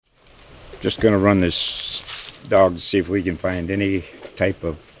Just going to run this dog to see if we can find any type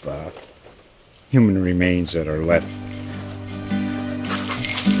of human remains that are left.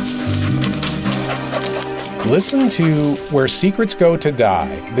 Listen to Where Secrets Go to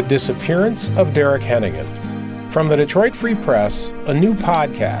Die, The Disappearance of Derek Hennigan. From the Detroit Free Press, a new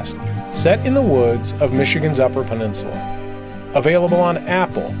podcast set in the woods of Michigan's Upper Peninsula. Available on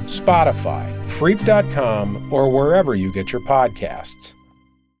Apple, Spotify, Freep.com, or wherever you get your podcasts.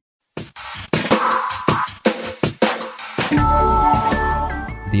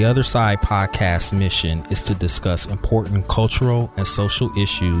 The Other Side podcast's mission is to discuss important cultural and social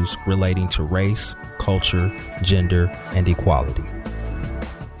issues relating to race, culture, gender, and equality.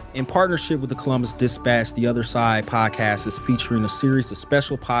 In partnership with the Columbus Dispatch, The Other Side podcast is featuring a series of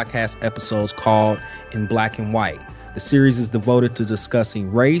special podcast episodes called In Black and White. The series is devoted to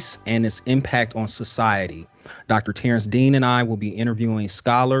discussing race and its impact on society. Dr. Terrance Dean and I will be interviewing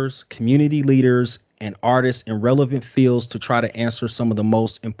scholars, community leaders, and artists in relevant fields to try to answer some of the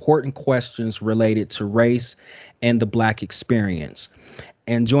most important questions related to race and the Black experience.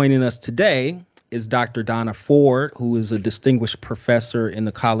 And joining us today is Dr. Donna Ford, who is a distinguished professor in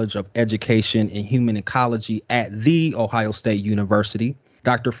the College of Education and Human Ecology at The Ohio State University.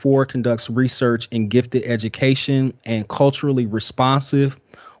 Dr. Ford conducts research in gifted education and culturally responsive,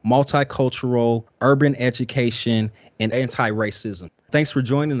 multicultural, urban education, and anti-racism. Thanks for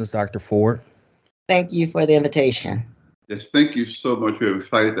joining us, Dr. Ford. Thank you for the invitation. Yes, thank you so much. We're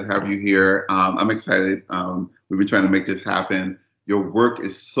excited to have you here. I'm excited. We've been trying to make this happen. Your work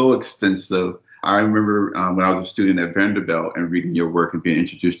is so extensive. I remember when I was a student at Vanderbilt and reading your work and being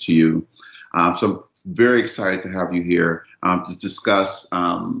introduced to you. So I'm very excited to have you here to discuss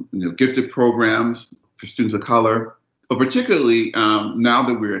gifted programs for students of color, but particularly now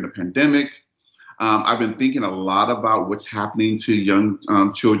that we're in a pandemic. I've been thinking a lot about what's happening to young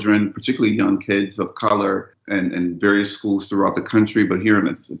children, particularly young kids of color in various schools throughout the country, but here in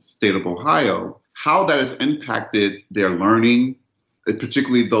the state of Ohio, how that has impacted their learning,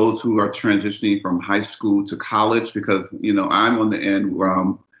 particularly those who are transitioning from high school to college, because, I'm on the end where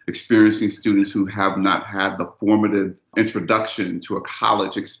I'm experiencing students who have not had the formative introduction to a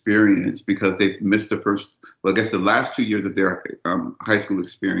college experience because they've missed the last 2 years of their high school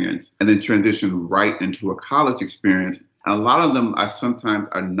experience and then transition right into a college experience. And a lot of them sometimes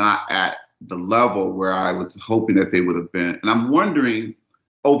are not at the level where I was hoping that they would have been. And I'm wondering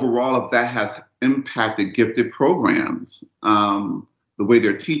overall if that has impacted gifted programs, the way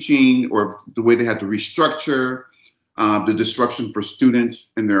they're teaching or the way they had to restructure, the disruption for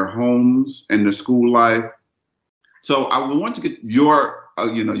students in their homes and their school life. So I want to get your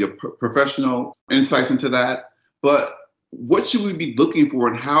professional insights into that. But what should we be looking for,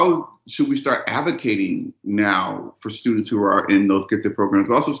 and how should we start advocating now for students who are in those gifted programs,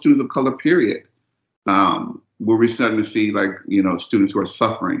 but also students of color, period? Where we're starting to see students who are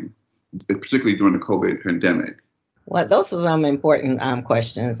suffering, particularly during the COVID pandemic. Well, those are some important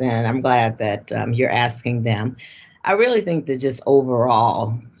questions, and I'm glad that you're asking them. I really think that just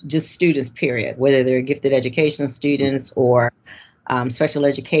overall, just students, period, whether they're gifted education students or special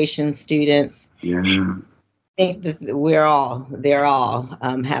education students, I think that they're all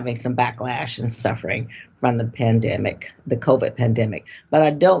having some backlash and suffering from the pandemic, the COVID pandemic. But I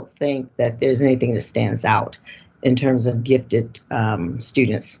don't think that there's anything that stands out in terms of gifted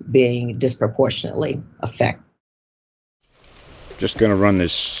students being disproportionately affected. Just going to run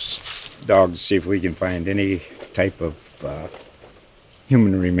this dog to see if we can find any type of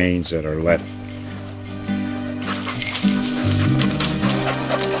human remains that are left.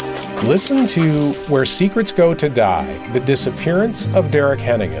 Listen to Where Secrets Go to Die, The Disappearance of Derek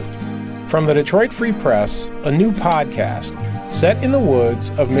Hennigan. From the Detroit Free Press, a new podcast set in the woods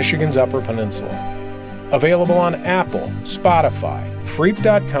of Michigan's Upper Peninsula. Available on Apple, Spotify,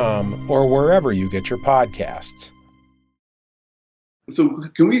 Freep.com, or wherever you get your podcasts. So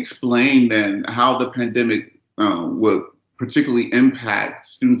can we explain then how the pandemic will particularly impact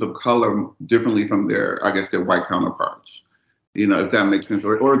students of color differently from their white counterparts? If that makes sense,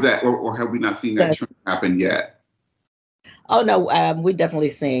 or have we not seen that trend happen yet? Oh, no, we're definitely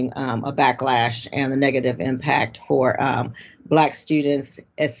seeing a backlash and the negative impact for Black students,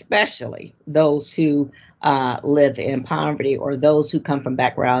 especially those who live in poverty or those who come from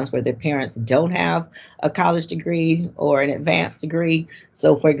backgrounds where their parents don't have a college degree or an advanced degree.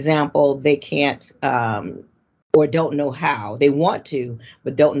 So, for example, they can't or don't know how. They want to,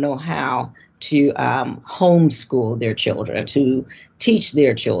 but don't know how to homeschool their children, to teach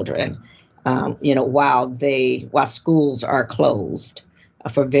their children, while schools are closed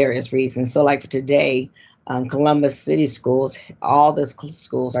for various reasons. So like for today, Columbus City schools, all the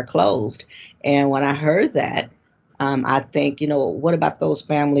schools are closed. And when I heard that, I think, what about those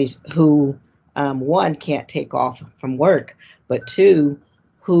families who, one, can't take off from work, but two,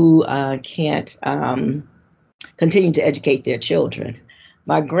 who can't continue to educate their children?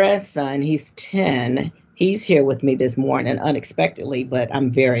 My grandson, he's 10. He's here with me this morning unexpectedly, but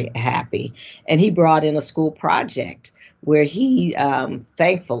I'm very happy. And he brought in a school project where he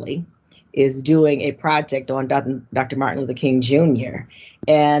thankfully is doing a project on Dr. Martin Luther King Jr.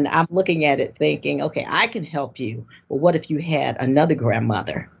 And I'm looking at it thinking, okay, I can help you. But what if you had another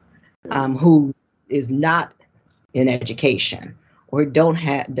grandmother who is not in education or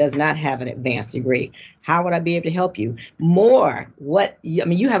does not have an advanced degree? How would I be able to help you more?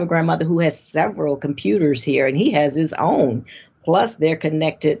 You have a grandmother who has several computers here and he has his own. Plus they're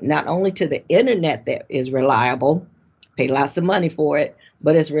connected not only to the internet that is reliable, pay lots of money for it,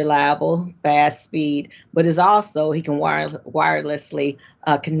 but it's reliable, fast speed, but it's also, he can wirelessly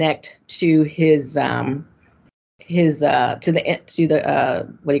connect to his what do you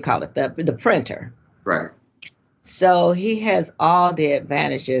call it? The printer. Right. So he has all the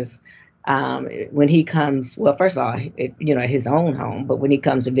advantages when he comes, well, first of all, his own home, but when he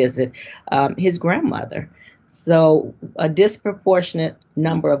comes to visit his grandmother. So a disproportionate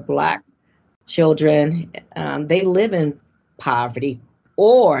number of Black children, they live in poverty,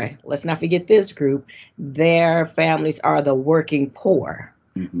 or let's not forget this group, their families are the working poor,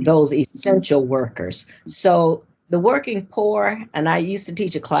 those essential workers. So the working poor, and I used to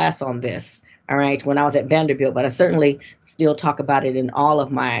teach a class on this, all right, when I was at Vanderbilt, but I certainly still talk about it in all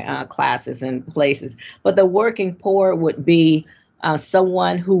of my classes and places. But the working poor would be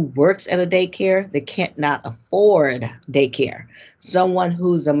someone who works at a daycare that can't not afford daycare. Someone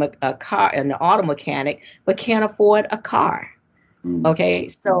who's an auto mechanic but can't afford a car. Okay,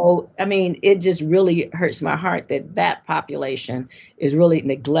 so it just really hurts my heart that population is really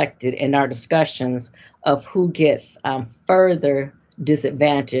neglected in our discussions of who gets further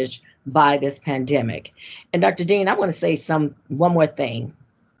disadvantaged by this pandemic. And Dr. Dean, I want to say one more thing.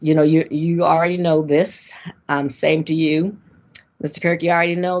 You already know this. Same to you. Mr. Kirk, you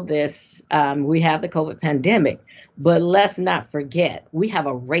already know this. We have the COVID pandemic, but let's not forget, we have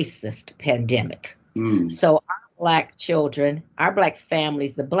a racist pandemic. So our Black children, our Black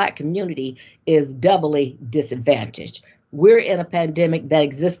families, the Black community is doubly disadvantaged. We're in a pandemic that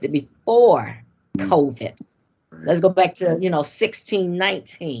existed before COVID. Let's go back to,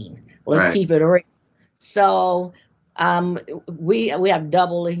 1619. Let's keep it real. So we have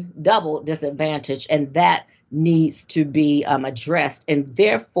double disadvantage, and that needs to be addressed. And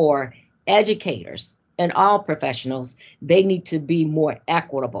therefore, educators and all professionals, they need to be more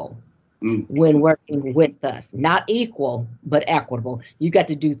equitable when working with us. Not equal, but equitable. You got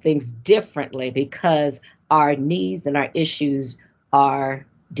to do things differently because our needs and our issues are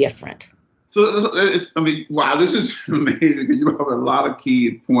different. So, wow, this is amazing. You have a lot of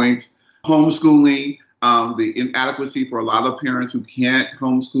key points. Homeschooling, the inadequacy for a lot of parents who can't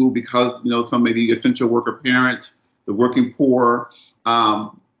homeschool because, some maybe essential worker parents, the working poor,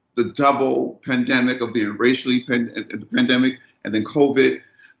 the double pandemic of being racially pandemic and then COVID,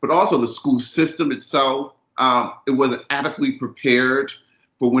 but also the school system itself. It wasn't adequately prepared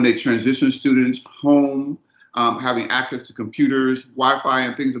for when they transition students home, having access to computers, Wi-Fi,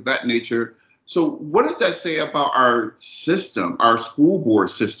 and things of that nature. So what does that say about our system, our school board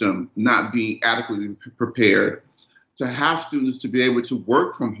system, not being adequately prepared to have students to be able to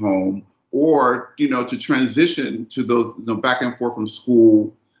work from home or, to transition to those, back and forth from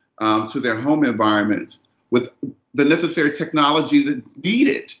school to their home environments with the necessary technology that's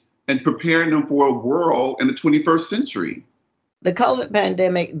needed and preparing them for a world in the 21st century? The COVID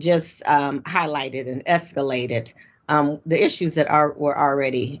pandemic just highlighted and escalated the issues that were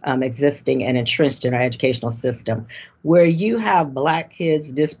already existing and entrenched in our educational system, where you have Black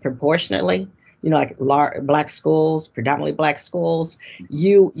kids disproportionately, like Black schools, predominantly Black schools,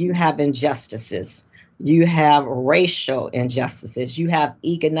 you have injustices. You have racial injustices. You have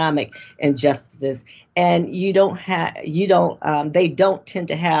economic injustices. And they don't tend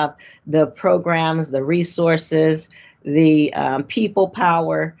to have the programs, the resources, the people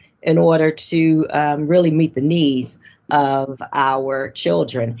power in order to really meet the needs of our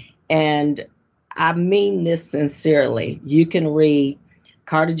children. And I mean this sincerely. You can read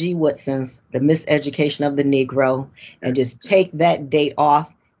Carter G. Woodson's The Miseducation of the Negro and just take that date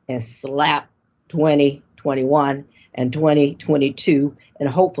off and slap 2021 and 2022 and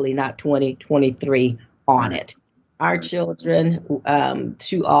hopefully not 2023 on it. Our children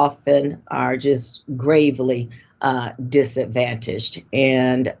too often are just gravely disadvantaged,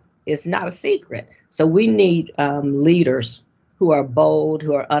 and it's not a secret. So we need leaders who are bold,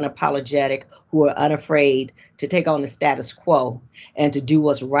 who are unapologetic, who are unafraid to take on the status quo and to do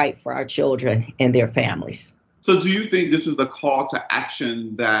what's right for our children and their families. So do you think this is the call to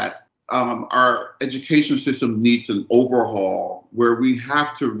action that our education system needs an overhaul, where we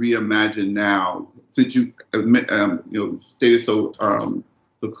have to reimagine now, since you stated so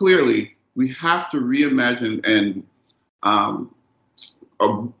clearly, we have to reimagine and a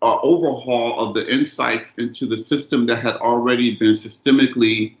overhaul of the insights into the system that had already been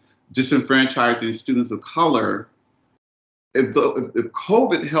systemically disenfranchising students of color. If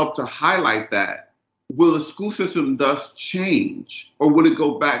COVID helped to highlight that, will the school system thus change? Or will it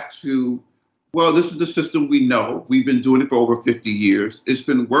go back to, well, this is the system we know. We've been doing it for over 50 years. It's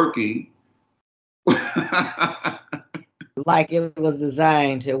been working. Like it was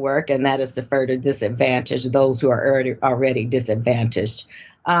designed to work, and that is to further disadvantage those who are already disadvantaged.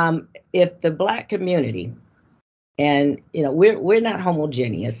 If the Black community, and we're not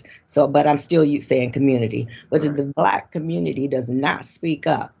homogeneous, but I'm still saying community. But if the Black community does not speak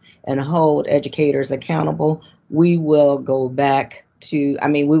up and hold educators accountable, we will go back to,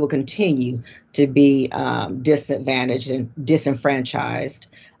 we will continue to be disadvantaged and disenfranchised,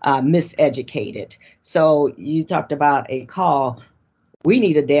 miseducated. So you talked about a call. We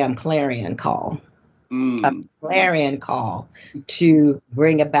need a damn clarion call, a clarion call to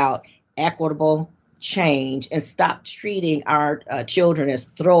bring about equitable change and stop treating our children as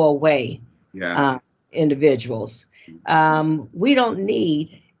throwaway individuals. We don't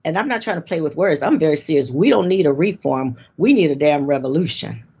need, and I'm not trying to play with words, I'm very serious. We don't need a reform. We need a damn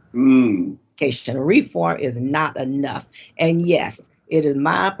revolution. Reform is not enough. And yes, it is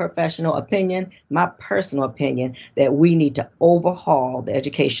my professional opinion, my personal opinion, that we need to overhaul the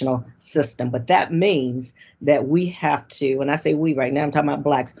educational system. But that means that we have to, when I say we right now, I'm talking about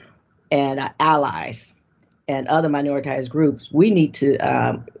Blacks and allies and other minoritized groups, we need to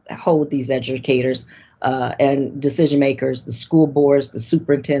hold these educators and decision makers, the school boards, the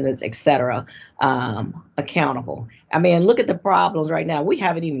superintendents, et cetera, accountable. Look at the problems right now. We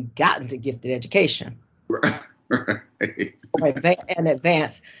haven't even gotten to gifted education. And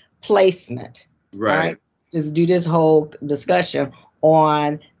advanced placement. Right. Just do this whole discussion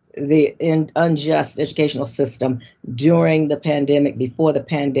on the unjust educational system during the pandemic, before the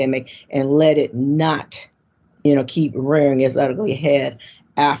pandemic, and let it not, keep rearing its ugly head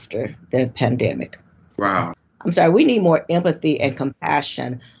after the pandemic. Wow. I'm sorry, we need more empathy and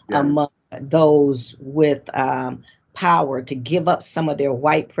compassion among those with power to give up some of their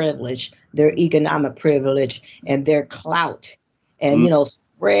white privilege, their economic privilege, and their clout, and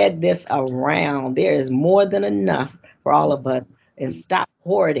spread this around. There is more than enough for all of us, and stop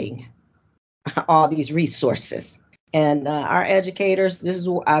hoarding all these resources. And our educators,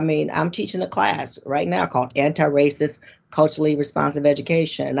 I'm teaching a class right now called Anti-Racist, Culturally Responsive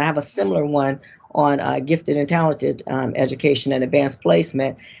Education. And I have a similar one on gifted and talented education and advanced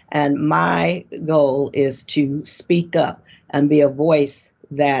placement. And my goal is to speak up and be a voice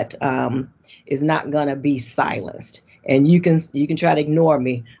that is not going to be silenced. And you can try to ignore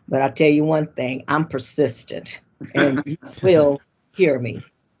me, but I'll tell you one thing, I'm persistent, and you will hear me.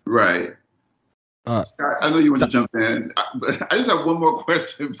 Right. Scott, I know you want to jump in, but I just have one more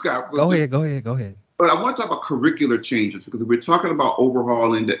question, Scott. Go ahead. But I want to talk about curricular changes, because if we're talking about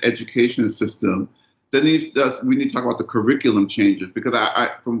overhauling the education system, we need to talk about the curriculum changes, because I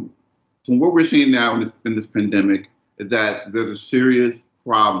from what we're seeing now in this pandemic, is that there's a serious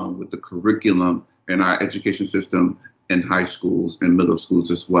problem with the curriculum in our education system in high schools and middle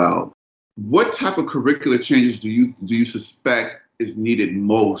schools as well. What type of curricular changes do you suspect is needed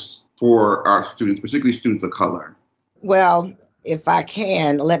most for our students, particularly students of color? Well, if I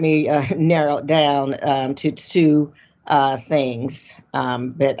can, let me narrow it down to two things,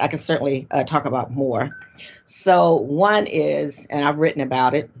 but I can certainly talk about more. So one is, and I've written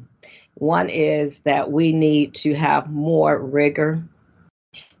about it, one is that we need to have more rigor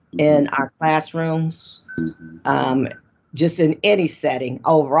in our classrooms, just in any setting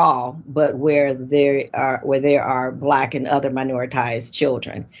overall, but where there are Black and other minoritized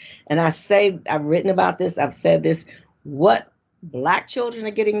children. And I've written about this, I've said this, what Black children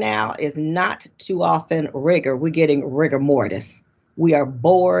are getting now is not too often rigor. We're getting rigor mortis. We are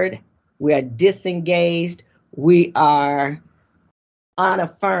bored, we are disengaged, we are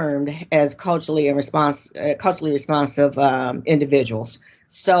unaffirmed as culturally responsive individuals.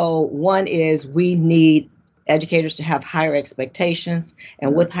 So one is, we need educators to have higher expectations,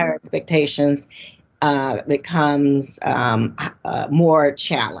 and with higher expectations becomes more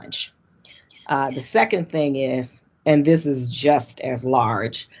challenge. The second thing is, and this is just as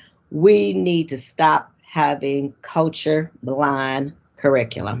large, we need to stop having culture blind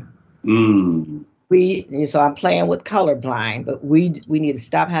curriculum. Mm. So I'm playing with colorblind, but we need to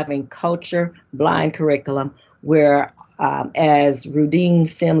stop having culture blind curriculum where, as Rudine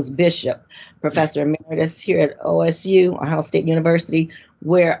Sims Bishop, Professor Emeritus here at OSU, Ohio State University,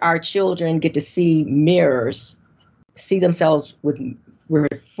 where our children get to see mirrors, see themselves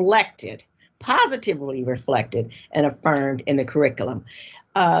positively reflected and affirmed in the curriculum.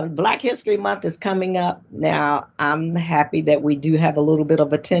 Black History Month is coming up. Now, I'm happy that we do have a little bit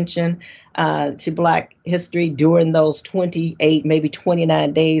of attention to Black history during those 28, maybe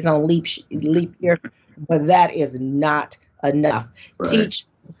 29 days on leap year, but that is not enough. Right. Teachers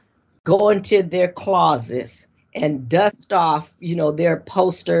go into their closets and dust off, their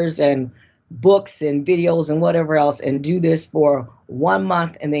posters and books and videos and whatever else, and do this for 1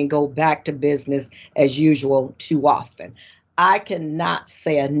 month and then go back to business as usual too often. I cannot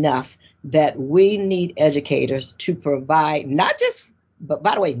say enough that we need educators to provide not just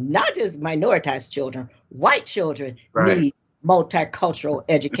minoritized children, white children need multicultural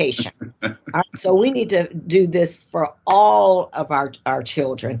education. So we need to do this for all of our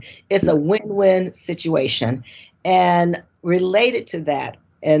children. It's a win-win situation. And related to that,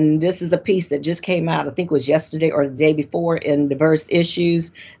 and this is a piece that just came out, I think it was yesterday or the day before, in Diverse Issues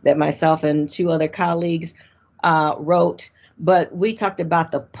that myself and 2 other colleagues wrote. But we talked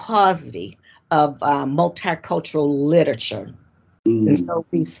about the paucity of multicultural literature. Mm. And so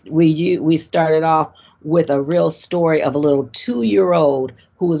we started off with a real story of a little 2-year-old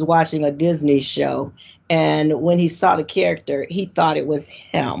who was watching a Disney show. And when he saw the character, he thought it was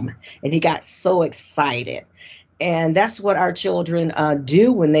him. And he got so excited. And that's what our children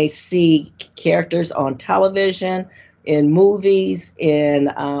do when they see characters on television, in movies, in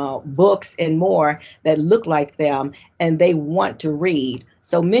books, and more that look like them, and they want to read.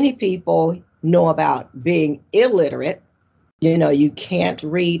 So many people know about being illiterate. You can't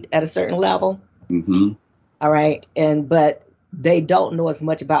read at a certain level. Mm-hmm. All right. But they don't know as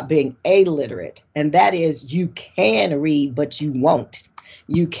much about being illiterate. And that is, you can read, but you won't.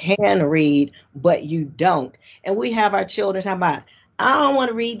 You can read, but you don't. And we have our children talking about, I don't want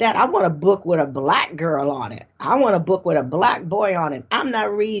to read that. I want a book with a Black girl on it. I want a book with a Black boy on it. I'm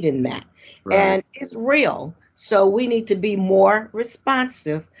not reading that. Right. And it's real. So we need to be more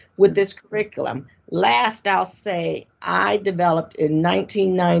responsive with this curriculum. Last, I'll say, I developed in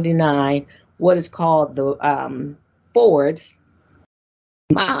 1999 what is called the Ford's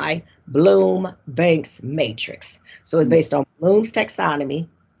My Bloom-Banks Matrix. So it's based on Bloom's taxonomy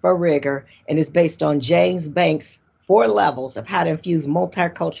for rigor, and it's based on James Banks' 4 levels of how to infuse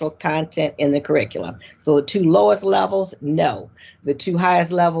multicultural content in the curriculum. So the 2 lowest levels, no. The 2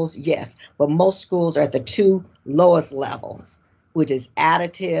 highest levels, yes. But most schools are at the 2 lowest levels, which is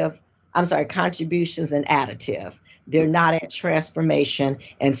contributions and additive. They're not at transformation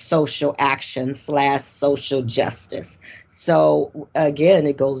and social action / social justice. So again,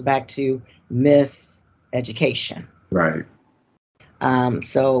 it goes back to miseducation. Right.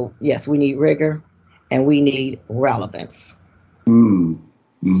 So yes, we need rigor and we need relevance.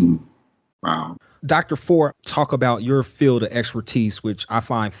 Wow. Dr. Ford, talk about your field of expertise, which I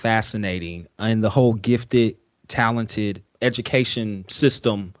find fascinating, and the whole gifted, talented education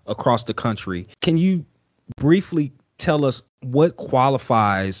system across the country. Can you briefly tell us what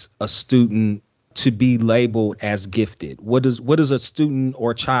qualifies a student to be labeled as gifted? What does a student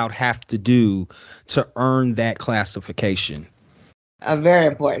or a child have to do to earn that classification? A very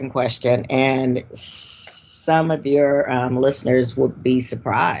important question, and some of your listeners would be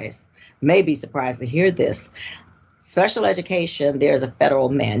surprised, may be surprised to hear this. Special education, there's a federal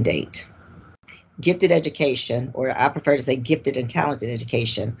mandate. Gifted education, or I prefer to say gifted and talented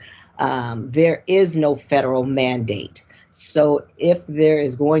education, there is no federal mandate. So if there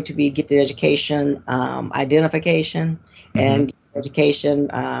is going to be gifted education identification and education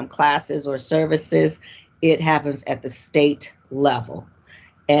classes or services, it happens at the state level.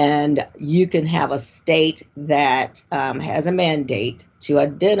 And you can have a state that has a mandate to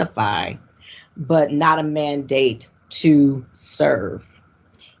identify, but not a mandate to serve,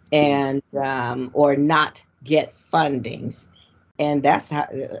 and or not get fundings. And that's how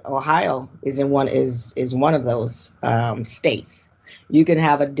Ohio is one of those states. You can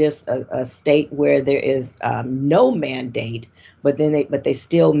have a state where there is no mandate, but they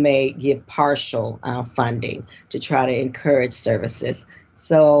still may give partial funding to try to encourage services.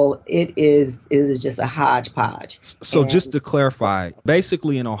 So it is just a hodgepodge. So just to clarify,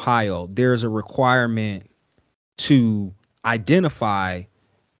 basically in Ohio, there's a requirement to identify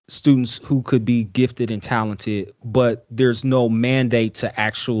students who could be gifted and talented, but there's no mandate to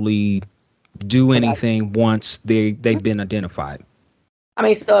actually do anything once they've been identified. I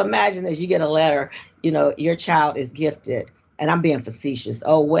mean, so imagine that you get a letter, your child is gifted, and I'm being facetious.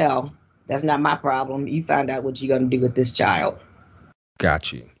 Oh, well, that's not my problem. You find out what you're going to do with this child.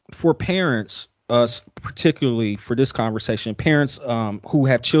 Got you. For parents, particularly for this conversation, parents who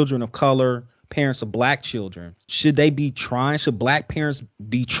have children of color, parents of Black children, should Black parents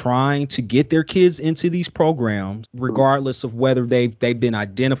be trying to get their kids into these programs, regardless of whether they've been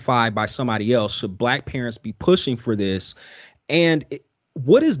identified by somebody else? Should Black parents be pushing for this? And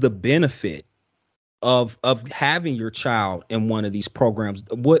what is the benefit of having your child in one of these programs?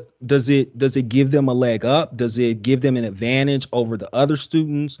 What does it give them a leg up? Does it give them an advantage over the other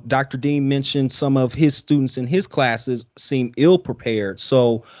students? Dr. Dean mentioned some of his students in his classes seem ill prepared.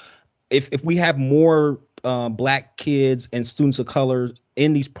 So if we have more Black kids and students of color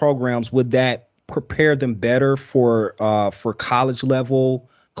in these programs, would that prepare them better for college level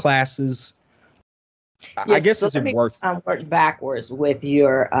classes? Yes, I guess so it's let me worth work backwards with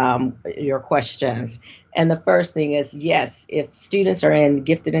your questions. And the first thing is, yes, if students are in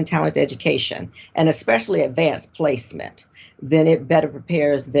gifted and talented education, and especially advanced placement, then it better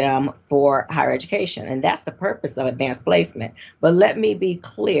prepares them for higher education. And that's the purpose of advanced placement. But let me be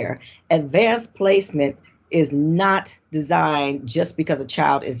clear, advanced placement is not designed just because a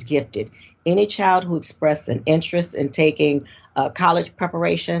child is gifted. Any child who expressed an interest in taking college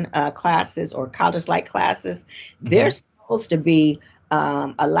preparation classes or college-like classes, they're supposed to be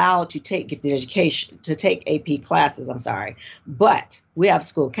allowed to take gifted education, to take AP classes, But we have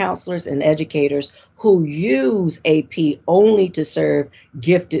school counselors and educators who use AP only to serve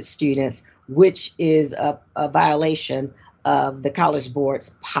gifted students, which is a violation of the College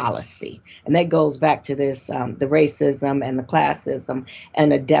Board's policy. And that goes back to this, the racism and the classism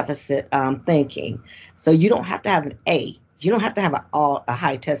and the deficit thinking. So you don't have to have an A. You don't have to have a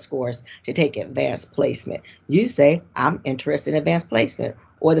high test scores to take advanced placement. You say, I'm interested in advanced placement,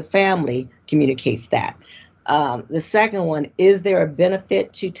 or the family communicates that. The second one, is there a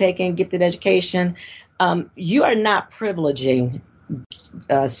benefit to taking gifted education? You are not privileging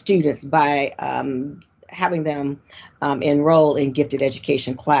students by having them enroll in gifted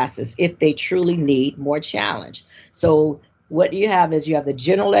education classes if they truly need more challenge. So what you have is you have the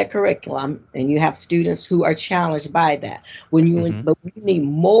general ed curriculum, and you have students who are challenged by that. But when you need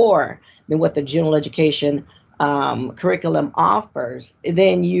more than what the general education curriculum offers,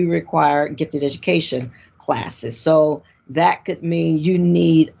 then you require gifted education classes. So that could mean you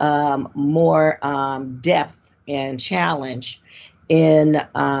need more depth and challenge in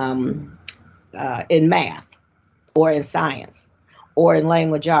math, or in science, or in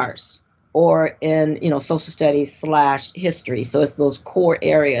language arts, or in social studies / history. So it's those core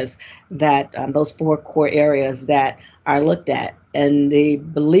areas that those 4 core areas that are looked at. And the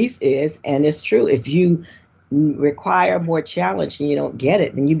belief is, and it's true, if you require more challenge and you don't get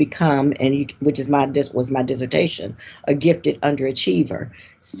it, then you become, which is was my dissertation, a gifted underachiever.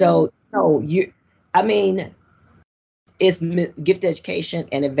 So it's gifted education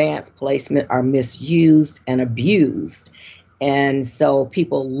and advanced placement are misused and abused. And so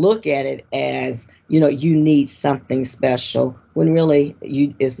people look at it as, you need something special, when really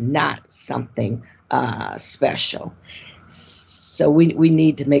it's not something special. So we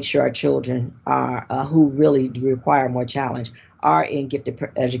need to make sure our children are who really require more challenge are in gifted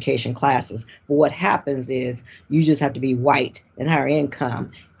education classes. But what happens is you just have to be white and higher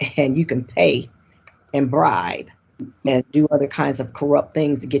income, and you can pay and bribe and do other kinds of corrupt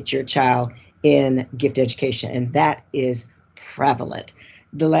things to get your child in gifted education. And that is prevalent.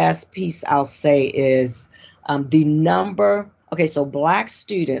 The last piece I'll say is the number. Okay, so Black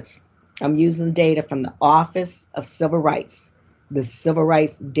students, I'm using data from the Office of Civil Rights, the Civil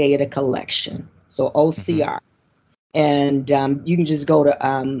Rights Data Collection, so OCR. And you can just go to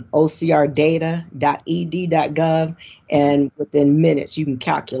ocrdata.ed.gov, and within minutes you can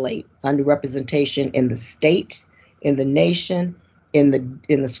calculate underrepresentation in the state, in the nation, in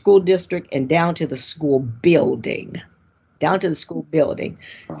the school district, and down to the school building.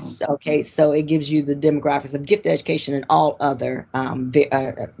 So it gives you the demographics of gifted education and all other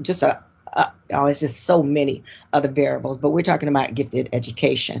it's just so many other variables, but we're talking about gifted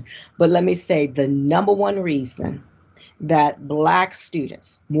education. But let me say, the number one reason that Black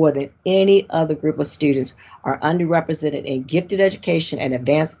students, more than any other group of students, are underrepresented in gifted education and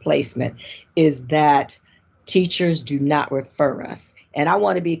advanced placement is that teachers do not refer us. And I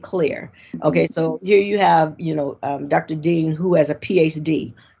want to be clear. Okay, so here you have, Dr. Dean, who has a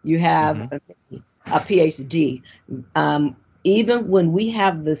PhD. You have a PhD. even when we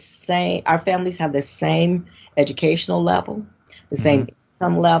have our families have the same educational level, the same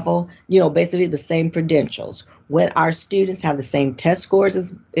income level, basically the same credentials. When our students have the same test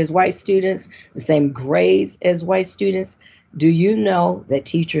scores as white students, the same grades as white students, do you know that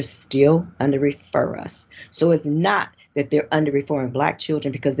teachers still under-refer us? So it's not that they're under-referring Black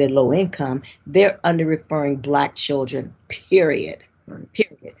children because they're low income. They're under-referring Black children, period.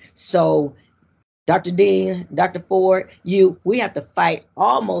 Period. So Dr. Dean, Dr. Ford, we have to fight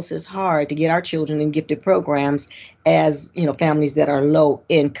almost as hard to get our children in gifted programs as, families that are low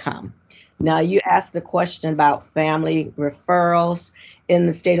income. Now, you asked the question about family referrals. In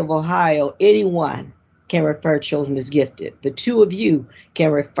the state of Ohio, anyone can refer children as gifted. The two of you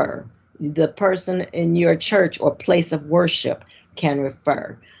can refer. The person in your church or place of worship can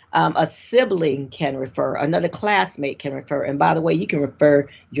refer. A sibling can refer. Another classmate can refer. And by the way, you can refer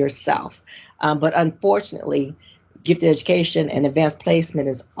yourself. But unfortunately, gifted education and advanced placement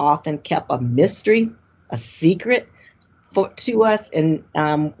is often kept a mystery, a secret to us, and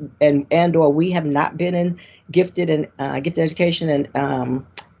or we have not been in gifted education and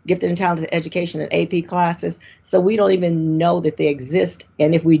gifted and talented education and AP classes, so we don't even know that they exist.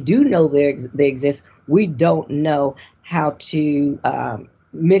 And if we do know they exist, we don't know how to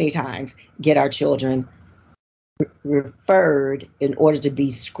many times get our children referred in order to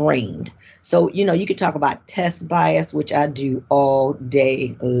be screened. So, you could talk about test bias, which I do all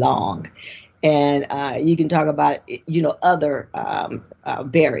day long. And you can talk about, other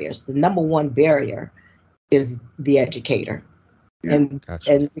barriers. The number one barrier is the educator. Yeah, and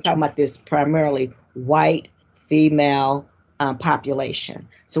gotcha. And we're talking about this primarily white, female population.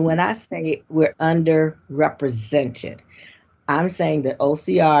 So when I say we're underrepresented, I'm saying that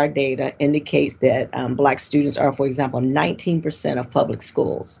OCR data indicates that Black students are, for example, 19% of public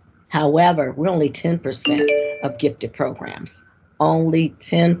schools. However, we're only 10% of gifted programs. Only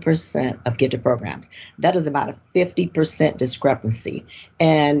 10% of gifted programs. That is about a 50% discrepancy.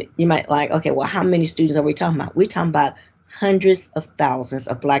 And you might okay, well, how many students are we talking about? We're talking about hundreds of thousands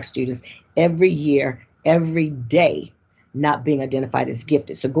of Black students every year, every day, not being identified as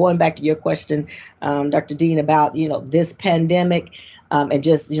gifted. So going back to your question, Dr. Dean, about, this pandemic and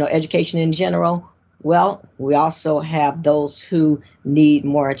just, education in general, well, we also have those who need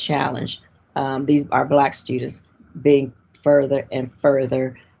more a challenge. These are Black students being further and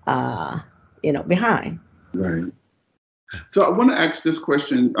further, behind. Right. So I want to ask this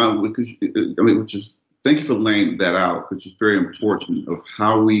question, because, thank you for laying that out, which is very important, of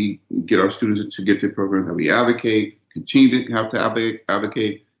how we get our students to gifted programs, how we advocate, continue to have to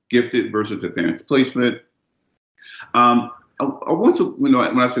advocate gifted versus advanced placement. I want to, when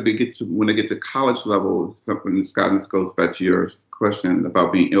I said when they get to college level, something, Scott, this goes back to your question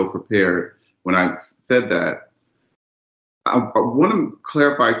about being ill prepared. When I said that, I want to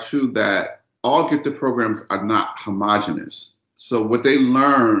clarify too that all gifted programs are not homogenous. So what they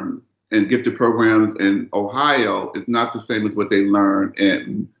learn in gifted programs in Ohio is not the same as what they learn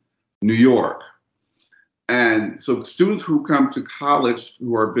in New York. And so students who come to college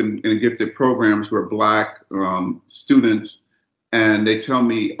who have been in gifted programs, who are Black students, and they tell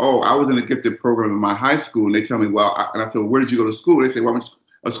me, oh, I was in a gifted program in my high school. And they tell me, and I said, well, where did you go to school? They say, well, I went to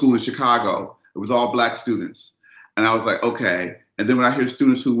a school in Chicago. It was all Black students. And I was like, okay. And then when I hear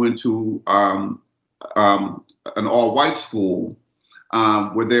students who went to an all-white school,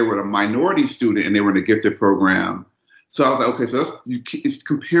 where they were a minority student and they were in a gifted program. So I was like, okay, so it's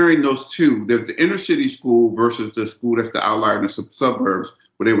comparing those two. There's the inner city school versus the school that's the outlier in the suburbs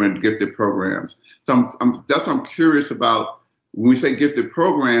where they were in gifted programs. So that's what I'm curious about. When we say gifted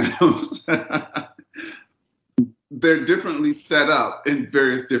programs, they're differently set up in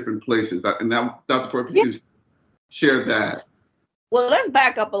various different places. And now, Dr. Ford, if you could share that. Well, let's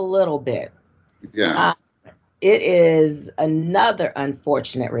back up a little bit. Yeah. It is another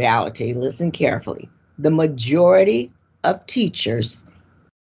unfortunate reality. Listen carefully. The majority of teachers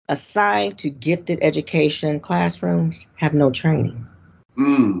assigned to gifted education classrooms have no training.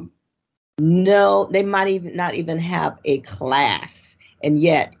 No, they might not even have a class, and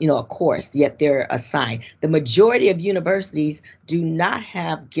yet, a course, yet they're assigned. The majority of universities do not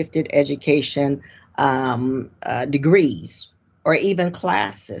have gifted education degrees or even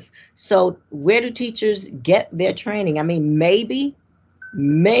classes. So where do teachers get their training? I mean, maybe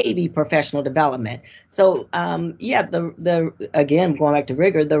professional development. So the again, going back to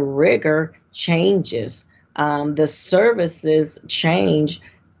rigor, the rigor changes. The services change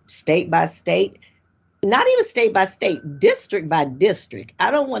state by state, not even state by state, district by district. I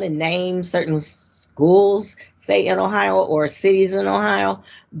don't want to name certain schools, say in Ohio, or cities in Ohio,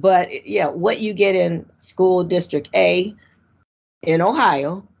 but what you get in school district A in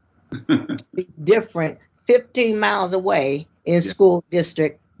Ohio be different 15 miles away in school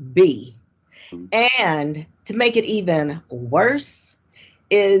district B. And to make it even worse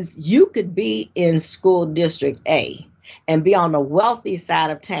is you could be in school district A and be on the wealthy side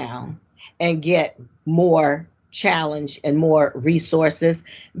of town and get more challenge and more resources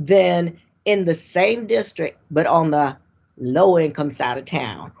than in the same district, but on the low income side of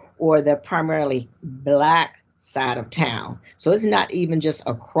town or the primarily Black side of town. So it's not even just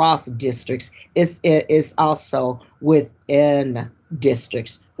across districts, it's also within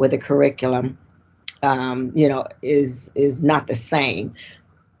districts where the curriculum is not the same.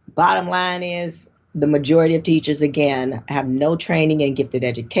 Bottom line is the majority of teachers, again, have no training in gifted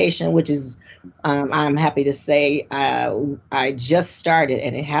education, which is, I'm happy to say, I just started,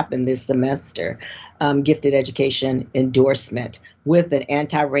 and it happened this semester, gifted education endorsement with an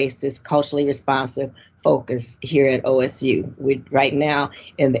anti-racist, culturally responsive focus here at OSU. We're right now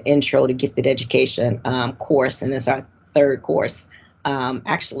in the intro to gifted education course, and it's our third course.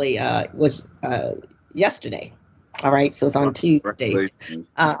 Actually, was yesterday. All right, so it's on Tuesdays.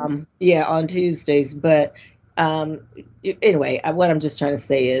 On Tuesdays. But anyway, what I'm just trying to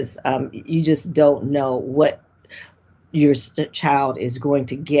say is you just don't know what your child is going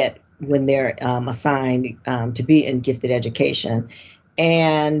to get when they're assigned to be in gifted education.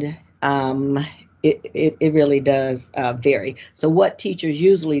 And it really does vary. So what teachers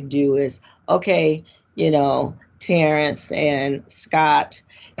usually do is, okay, Terrance and Scot,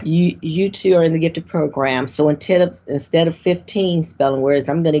 you two are in the gifted program. So instead of 15 spelling words,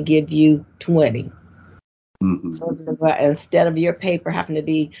 I'm going to give you 20. Mm-hmm. So instead of your paper having to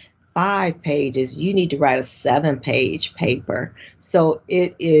be 5 pages, you need to write a 7-page paper. So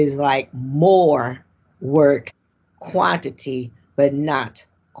it is like more work quantity, but not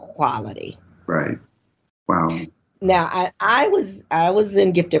quality. Right. Wow. Now, I was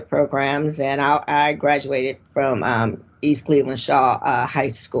in gifted programs, and I graduated from East Cleveland Shaw High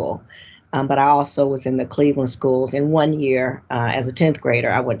School, but I also was in the Cleveland schools. In 1 year, as a 10th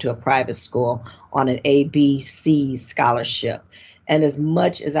grader, I went to a private school on an ABC scholarship. And as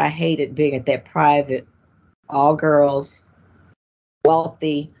much as I hated being at that private, all girls,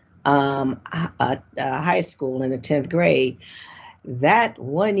 wealthy high school in the 10th grade, that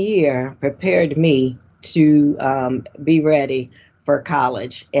 1 year prepared me to be ready for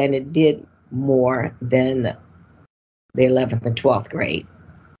college, and it did more than the 11th and 12th grade.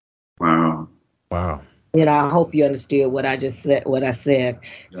 Wow. I hope you understood what I just said. Yeah.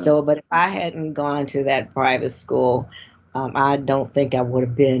 So, but if I hadn't gone to that private school, I don't think I would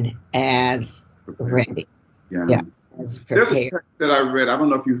have been as ready. Yeah. As prepared. There's a text that I read. I don't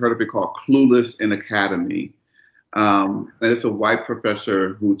know if you heard of it, called "Clueless in Academy." And it's a white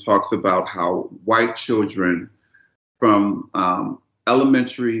professor who talks about how white children from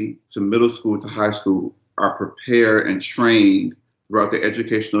elementary to middle school to high school are prepared and trained throughout the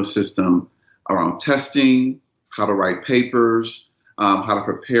educational system around testing, how to write papers, how to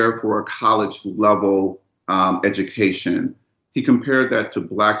prepare for a college level education. He compared that to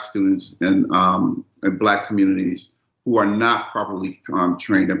Black students in Black communities who are not properly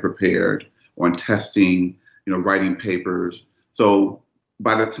trained and prepared on testing, writing papers. So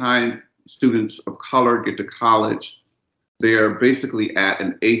by the time students of color get to college, they're basically at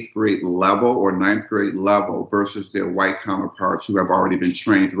an 8th grade level or 9th grade level versus their white counterparts who have already been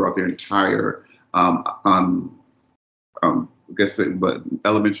trained throughout their entire,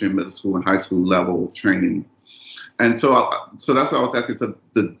 elementary and middle school and high school level training. And so that's why I was asking, so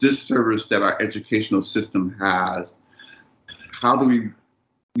the disservice that our educational system has. How do we?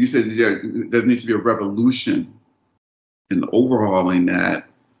 You said there needs to be a revolution in overhauling that.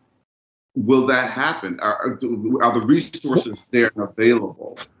 Will that happen? Are the resources there and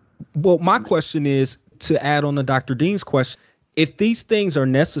available? Well, my question is, to add on to Dr. Dean's question, if these things are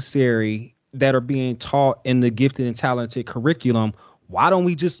necessary that are being taught in the gifted and talented curriculum, why don't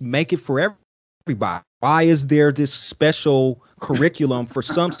we just make it for everybody? Why is there this special curriculum for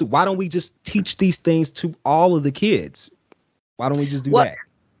some students? Why don't we just teach these things to all of the kids? Why don't we just do that?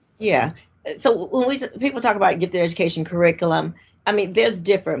 Yeah. So when people talk about gifted education curriculum, I mean, there's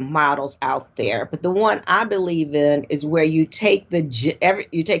different models out there, but the one I believe in is where you take the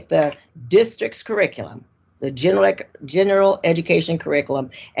district's curriculum, the general education curriculum,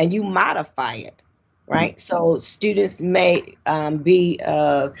 and you modify it, right? So students may be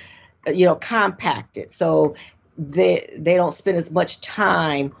compacted, so they don't spend as much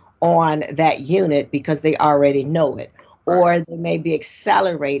time on that unit because they already know it, or they may be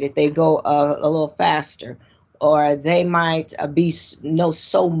accelerated, they go a little faster. or they might know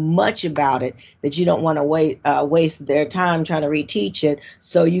so much about it that you don't want to waste their time trying to reteach it.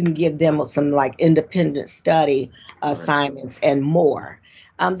 So you can give them some like independent study assignments and more.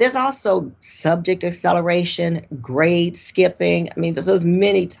 There's also subject acceleration, grade skipping. I mean, there's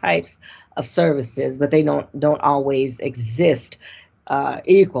many types of services, but they don't always exist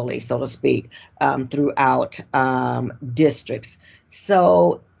equally, so to speak, throughout districts.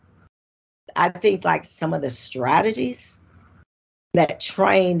 So I think like some of the strategies that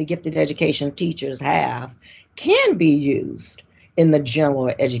trained gifted education teachers have can be used in the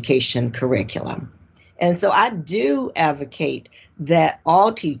general education curriculum. And so I do advocate that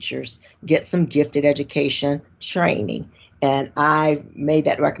all teachers get some gifted education training. And I've made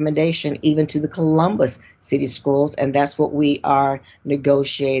that recommendation even to the Columbus City Schools, and that's what we are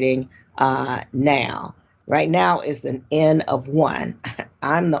negotiating now. Right now is an N of one.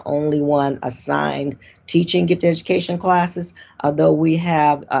 I'm the only one assigned teaching gifted education classes, although we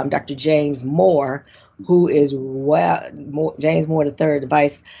have Dr. James Moore, who is James Moore III, the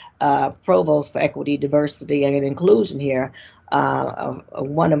Vice Provost for Equity, Diversity, and Inclusion here,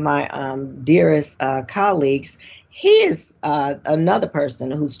 one of my dearest colleagues. He is another person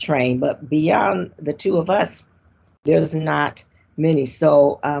who's trained, but beyond the two of us, there's not many.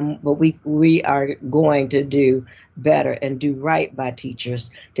 So, but we are going to do better and do right by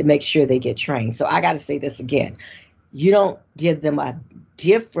teachers to make sure they get trained. So I got to say this again. You don't give them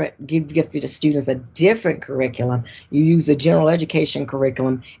give the students a different curriculum. You use the general education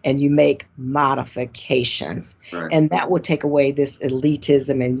curriculum and you make modifications. Right. And that will take away this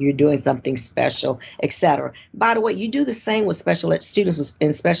elitism and you're doing something special, etc. By the way, you do the same with students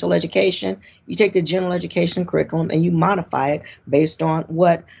in special education. You take the general education curriculum and you modify it based on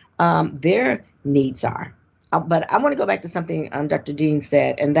what their needs are. But I want to go back to something Dr. Dean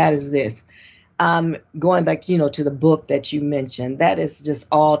said, and that is this. Going back to, to the book that you mentioned, that is just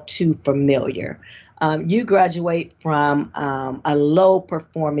all too familiar. You graduate from a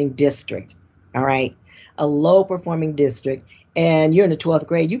low-performing district, all right? A low-performing district, and you're in the 12th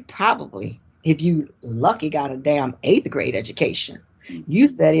grade. You probably, if you lucky, got a damn 8th grade education. You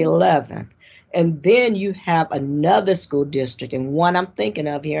said 11th. And then you have another school district, and one I'm thinking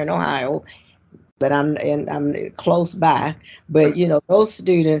of here in Ohio, but I'm close by. But, those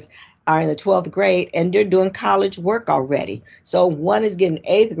students are in the 12th grade and they're doing college work already. So one is getting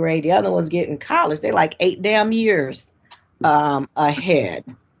 8th grade, the other one's getting college. They're like 8 damn years ahead.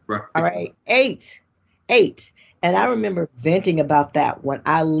 Right. All right. Eight. And I remember venting about that when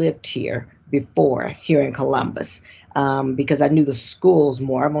I lived here in Columbus, because I knew the schools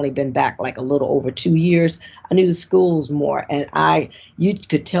more. I've only been back like a little over 2 years. I knew the schools more, and you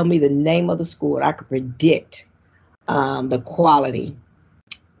could tell me the name of the school and I could predict the quality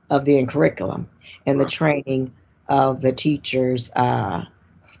of the curriculum and the training of the teachers by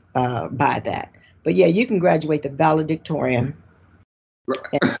that. But yeah, you can graduate the valedictorian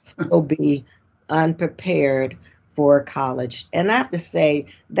and still be unprepared for college. And I have to say,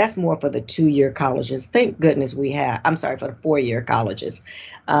 that's more for the 2-year colleges. Thank goodness for the 4-year colleges.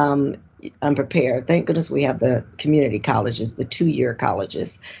 Unprepared. Thank goodness we have the community colleges, the 2-year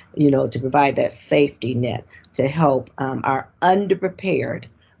colleges, to provide that safety net to help our underprepared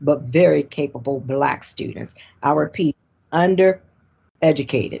but very capable Black students. I repeat,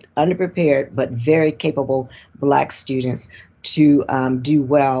 undereducated, underprepared, but very capable Black students to do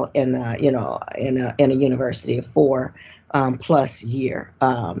well in a university, a 4+ year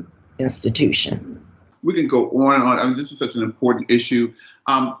institution. We can go on and on. I mean, this is such an important issue.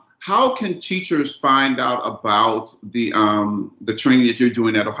 How can teachers find out about the training that you're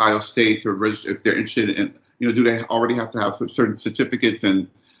doing at Ohio State to register if they're interested in? Do they already have to have certain certificates and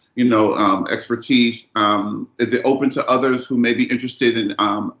expertise? Is it open to others who may be interested in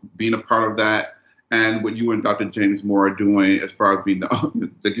being a part of that? And what you and Dr. James Moore are doing as far as being,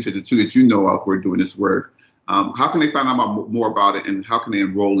 like you said, the two that you know of who are doing this work. How can they find out more about it, and how can they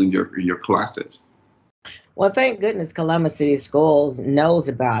enroll in your classes? Well, thank goodness Columbus City Schools knows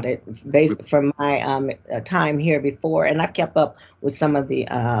about it based from my time here before. And I've kept up with some of the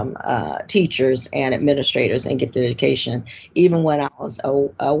teachers and administrators in gifted education, even when I was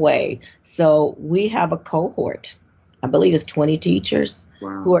away. So we have a cohort, I believe it's 20 teachers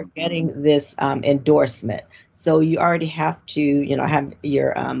who are getting this endorsement. So you already have to, have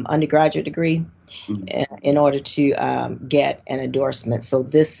your undergraduate degree in order to get an endorsement. So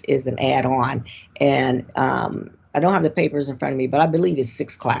this is an add-on. And I don't have the papers in front of me, but I believe it's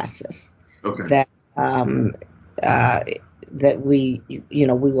 6 classes that we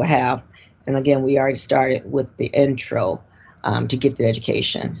will have. And again, we already started with the intro to gifted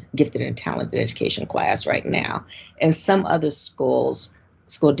and talented education class right now. And some other school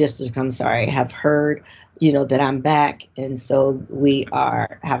districts, have heard, that I'm back. And so we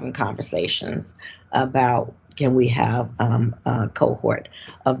are having conversations about, can we have a cohort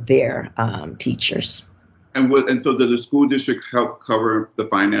of their teachers. And so does the school district help cover the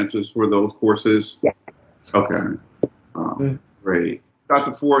finances for those courses? Yes. Okay. Great.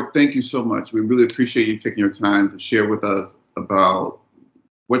 Dr. Ford, thank you so much. We really appreciate you taking your time to share with us about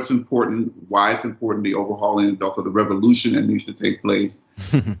what's important, why it's important, the overhauling, and also the revolution that needs to take place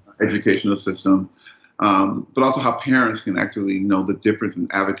in our educational system, but also how parents can actually know the difference in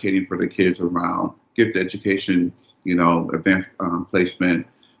advocating for their kids around gifted education, advanced placement.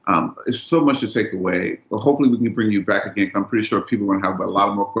 It's so much to take away. But hopefully we can bring you back again. I'm pretty sure people are going to have a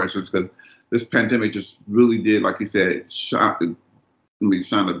lot more questions because this pandemic just really did, like you said, shine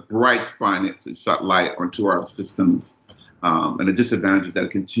a bright spotlight and shot light onto our systems and the disadvantages that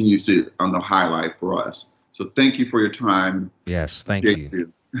it continues to highlight for us. So thank you for your time. Yes, thank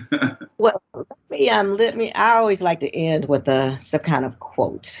you. Well, let me. I always like to end with some kind of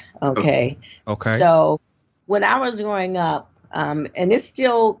quote. Okay. So when I was growing up, and it's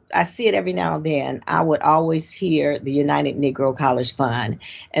still, I see it every now and then, I would always hear the United Negro College Fund,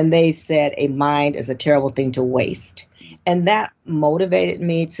 and they said a mind is a terrible thing to waste. And that motivated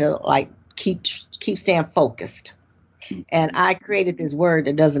me to keep staying focused. And I created this word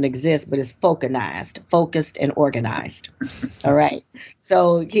that doesn't exist, but it's focused and organized. All right.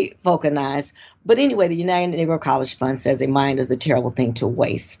 So keep focused. But anyway, the United Negro College Fund says a mind is a terrible thing to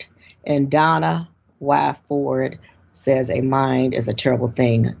waste. And Donna Ford says a mind is a terrible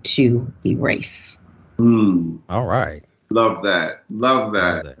thing to erase. All right. Love that.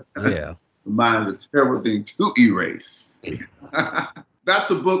 Yeah. The mind is a terrible thing to erase.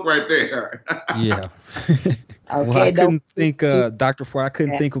 That's a book right there. Yeah. Okay, well, I couldn't think, Dr. Ford, I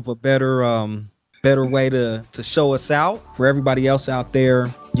couldn't think of a better way to show us out. For everybody else out there,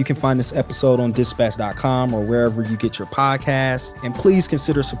 you can find this episode on dispatch.com or wherever you get your podcasts. And please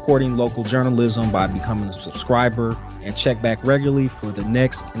consider supporting local journalism by becoming a subscriber and check back regularly for the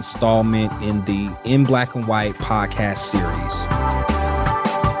next installment in the In Black and White podcast series.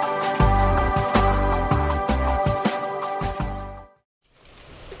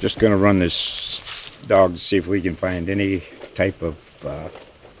 Just going to run this dog to see if we can find any type of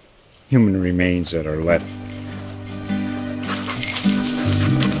human remains that are left.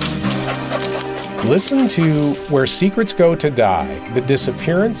 Listen to Where Secrets Go to Die, The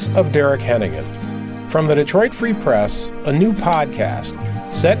Disappearance of Derek Hennigan. From the Detroit Free Press, a new podcast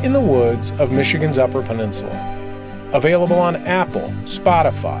set in the woods of Michigan's Upper Peninsula. Available on Apple,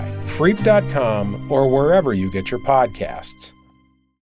 Spotify, Freep.com, or wherever you get your podcasts.